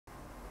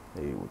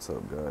Hey, what's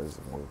up guys,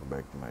 and welcome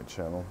back to my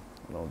channel.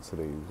 And on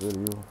today's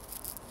video,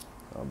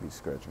 I'll be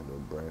scratching the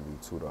brand new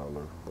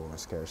 $2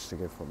 bonus cash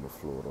ticket from the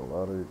Florida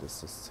Lottery.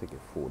 This is ticket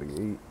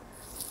 48.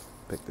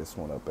 Picked this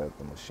one up at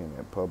the machine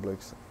at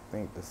Publix. I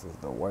think this is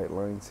the white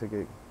line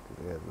ticket.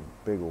 It has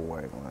a big old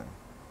white line.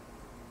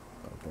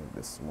 I think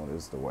this one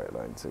is the white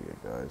line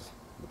ticket, guys.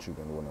 But you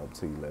can win up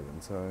to 11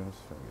 times,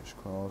 fingers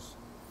crossed.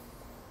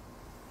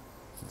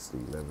 It's the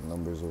 11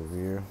 numbers over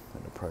here,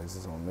 and the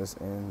prices on this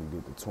end. You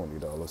get the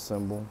 $20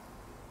 symbol.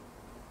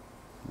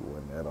 You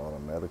win that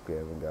automatically. I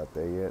haven't got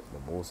that yet.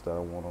 The most I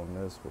won on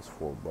this was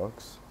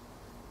 $4.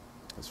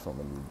 It's from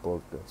a new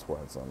book, that's why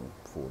it's on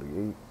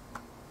 48.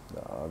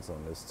 The odds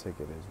on this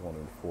ticket is 1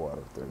 in 4 out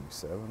of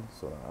 37,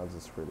 so the odds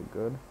is pretty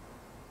good.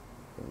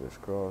 Fingers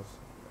crossed.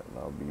 And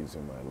I'll be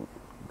using my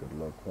good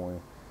luck coin.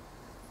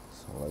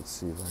 So let's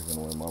see if I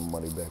can win my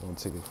money back on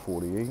ticket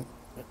 48.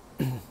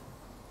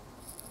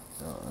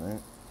 Alright.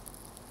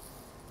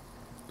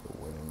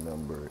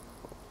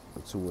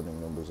 The two winning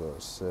numbers are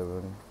 7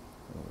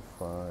 and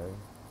 5.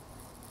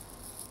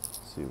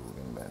 Let's see if we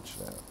can match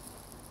that.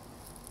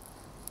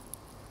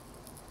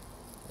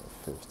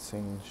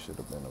 15 should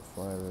have been a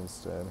 5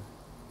 instead.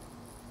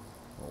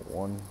 A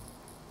 1.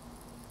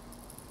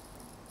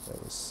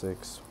 That was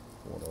 6.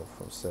 1 off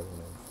from 7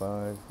 and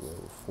 5. We have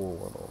a 4,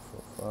 1 off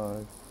from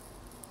 5.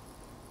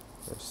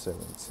 There's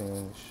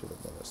 17. Should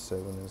have been a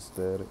 7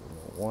 instead, and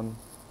a 1.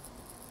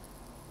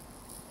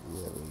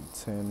 We have a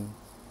 10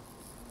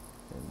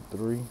 and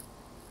 3.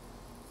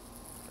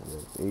 We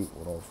have 8,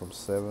 1 off from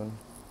 7,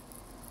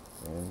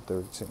 and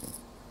 13.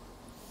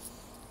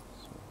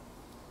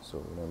 So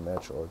we're going to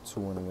match our 2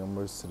 winning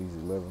numbers to these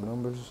 11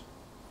 numbers.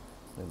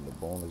 Then the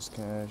bonus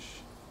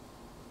cash,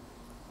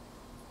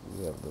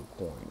 we have the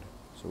coin.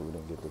 So we're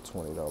going to get the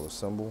 $20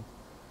 symbol.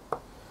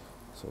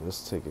 So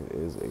this ticket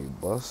is a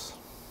bust.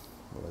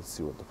 Let's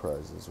see what the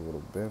prizes would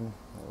have been.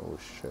 I will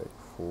check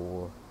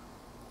for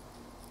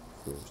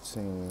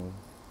 15,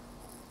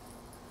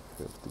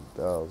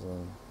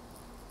 50,000,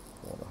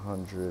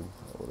 100,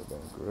 that would have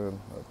been good.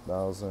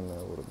 1,000,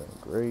 that would have been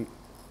great.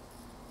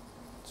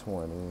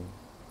 20,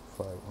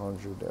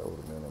 500, that would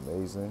have been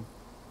amazing.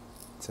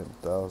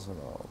 10,000,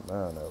 oh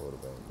man, that would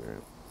have been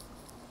great.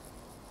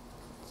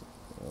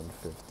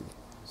 150,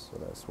 so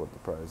that's what the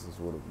prices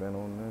would have been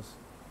on this.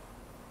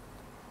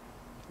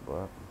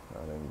 But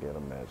I didn't get a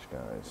match,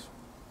 guys.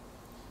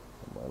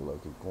 My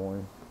lucky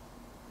coin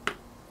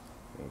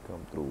ain't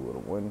come through with a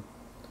win.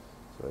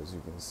 So as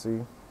you can see,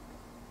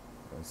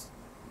 that's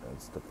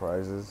the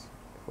prizes.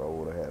 If I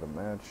would have had a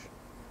match,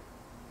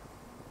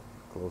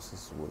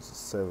 closest was the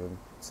 7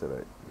 to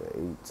the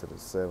 8 to the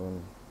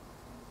 7,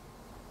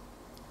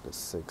 the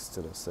 6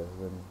 to the 7,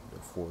 the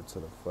 4 to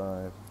the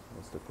 5.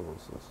 That's the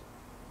closest.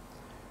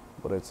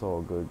 But it's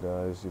all good,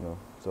 guys. You know,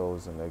 it's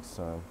always the next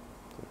time.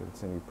 So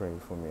continue praying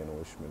for me and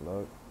wish me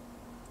luck.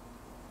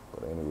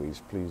 But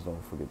anyways, please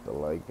don't forget to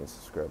like and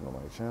subscribe to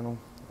my channel.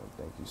 And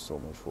thank you so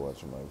much for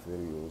watching my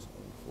videos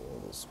and for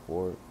all the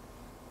support.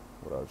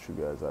 Without you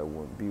guys, I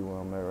wouldn't be where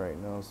I'm at right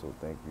now. So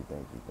thank you,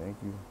 thank you, thank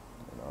you.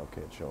 And I'll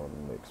catch you on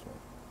the next one.